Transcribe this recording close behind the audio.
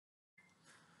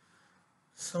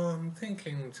So I'm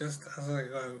thinking just as I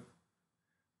go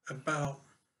about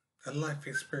the life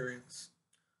experience.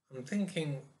 I'm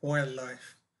thinking why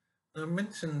life. I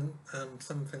mentioned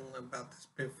something about this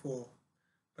before,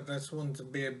 but I just want to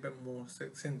be a bit more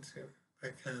succinct if I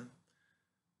can.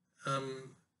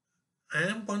 Um, I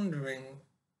am wondering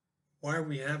why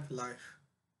we have life.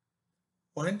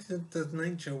 Does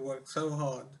nature work so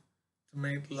hard to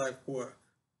make life work?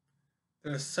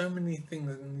 There are so many things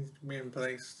that need to be in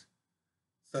place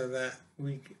so that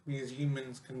we as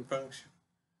humans can function.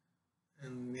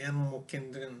 And the animal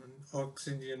kingdom and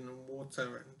oxygen and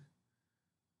water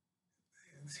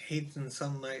and heat and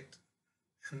sunlight.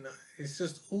 And it's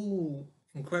just all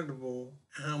incredible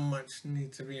how much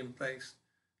needs to be in place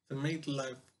to make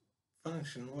life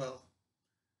function well.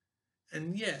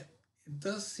 And yet, it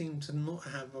does seem to not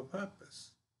have a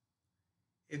purpose.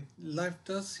 Life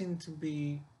does seem to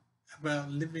be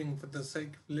about living for the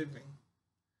sake of living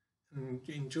and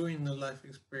enjoying the life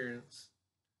experience.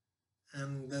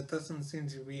 And there doesn't seem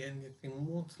to be anything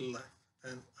more to life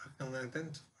than I can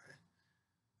identify.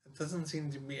 There doesn't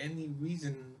seem to be any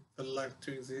reason for life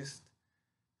to exist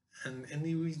and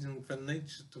any reason for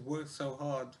nature to work so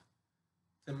hard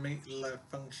to make life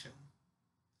function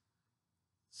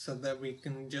so that we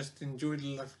can just enjoy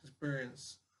the life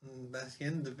experience and that's the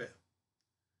end of it.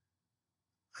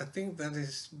 I think that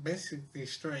is basically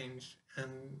strange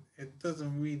and it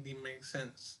doesn't really make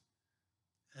sense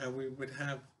how we would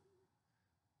have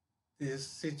this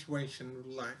situation of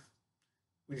life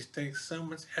which takes so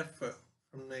much effort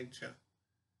from nature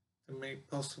to make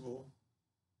possible,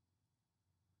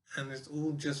 and it's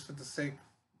all just for the sake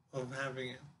of having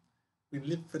it. We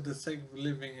live for the sake of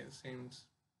living, it seems.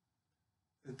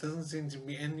 There doesn't seem to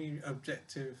be any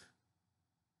objective,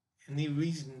 any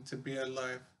reason to be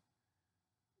alive.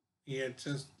 We are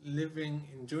just living,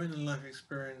 enjoying the life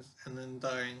experience, and then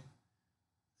dying,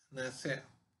 and that's it.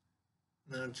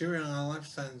 Now, during our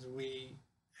lifetimes, we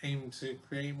aim to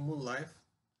create more life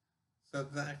so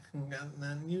that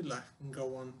new life can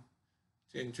go on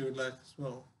to enjoy life as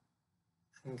well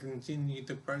and continue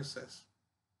the process.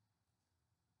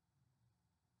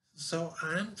 So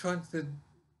I'm trying to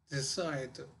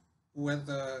decide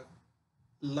whether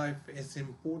life is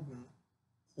important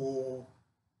or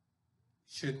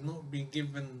should not be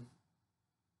given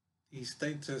the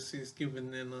status is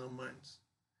given in our minds.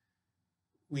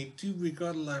 We do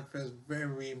regard life as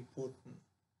very important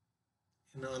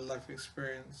in our life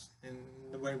experience and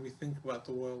the way we think about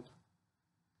the world.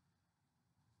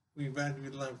 We value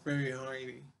life very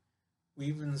highly. We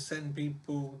even send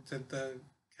people to the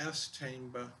gas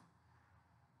chamber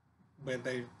where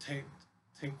they've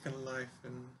taken life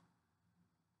and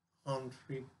harmed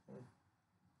people.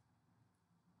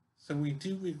 So we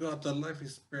do regard the life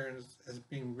experience as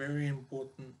being very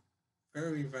important,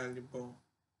 very valuable,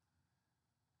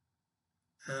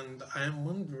 and I am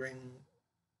wondering,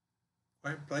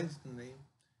 quite blatantly,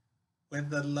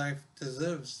 whether life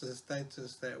deserves the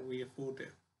status that we afford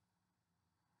it.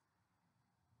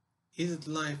 Is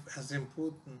life as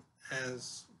important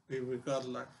as we regard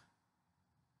life?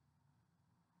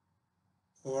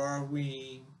 Or are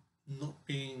we not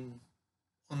being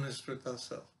honest with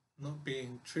ourselves, not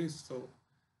being truthful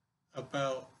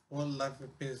about what life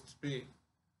appears to be?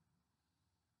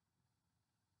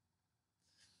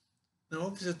 Now,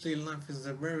 obviously, life is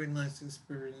a very nice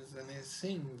experience and it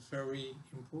seems very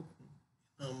important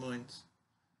in our minds.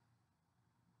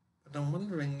 But I'm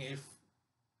wondering if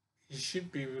it should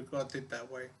be regarded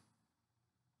that way.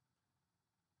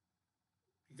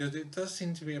 Because it does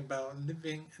seem to be about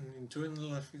living and enjoying the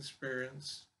life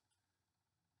experience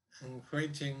and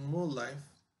creating more life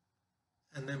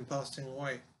and then passing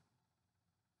away.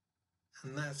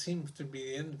 And that seems to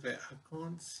be the end of it. I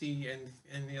can't see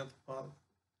any other part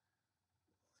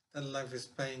that life is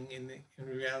playing in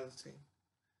reality.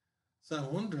 So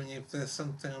I'm wondering if there's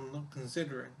something I'm not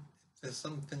considering, if there's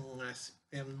something I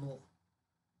simply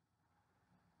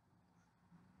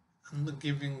I'm not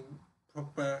giving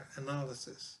proper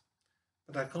analysis.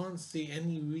 But I can't see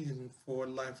any reason for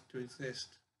life to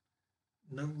exist.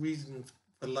 No reason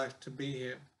for life to be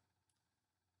here.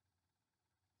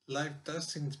 Life does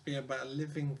seem to be about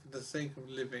living for the sake of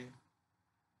living.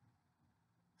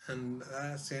 And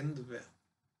that's the end of it.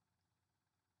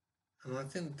 And I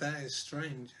think that is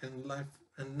strange. And life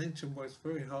and nature works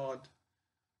very hard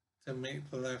to make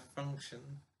the life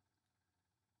function.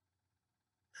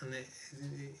 And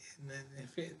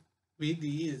if it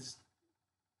really is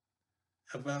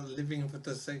about living for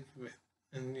the sake of it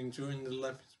and enjoying the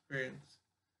life experience,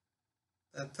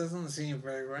 that doesn't seem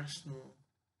very rational.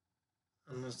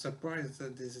 I'm not surprised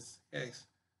that this is the case,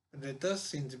 but it does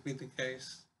seem to be the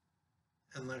case.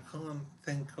 and I can't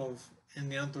think of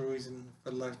any other reason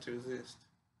for life to exist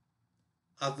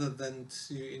other than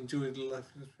to enjoy the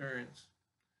life experience.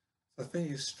 So I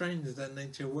think it's strange that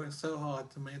nature works so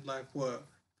hard to make life work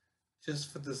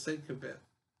just for the sake of it.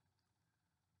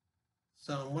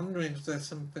 So I'm wondering if there's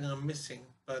something I'm missing,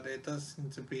 but it does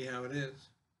seem to be how it is.